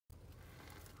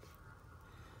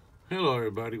Hello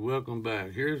everybody, welcome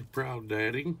back. Here's Proud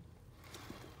Daddy.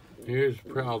 Here's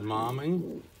Proud Mommy.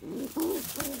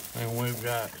 And we've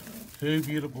got two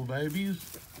beautiful babies.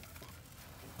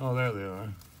 Oh, there they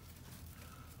are.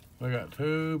 We got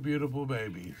two beautiful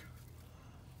babies.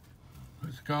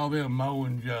 Let's call them Moe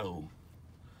and Joe.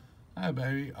 Hi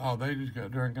baby. Oh, they just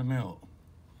got drinking milk.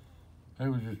 They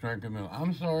was just drinking milk.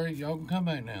 I'm sorry, y'all can come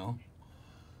back now.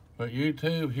 But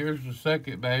YouTube, here's the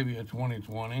second baby of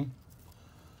 2020.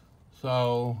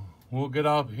 So we'll get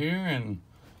off here and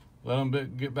let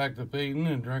them get back to feeding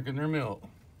and drinking their milk.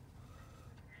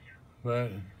 But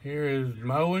here is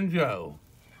Moe and Joe.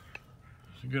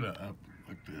 Let's get up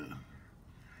like this.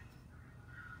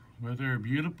 But they're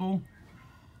beautiful,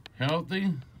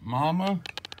 healthy mama.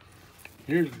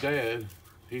 Here's Dad.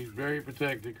 He's very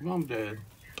protective. Come on, Dad.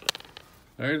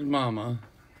 There's Mama.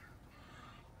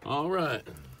 All right.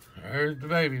 There's the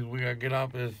babies. We gotta get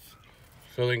off this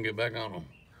so they can get back on them.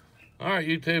 All right,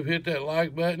 YouTube, hit that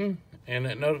like button and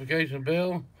that notification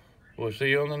bell. We'll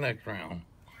see you on the next round.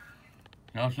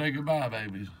 Y'all say goodbye,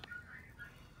 babies.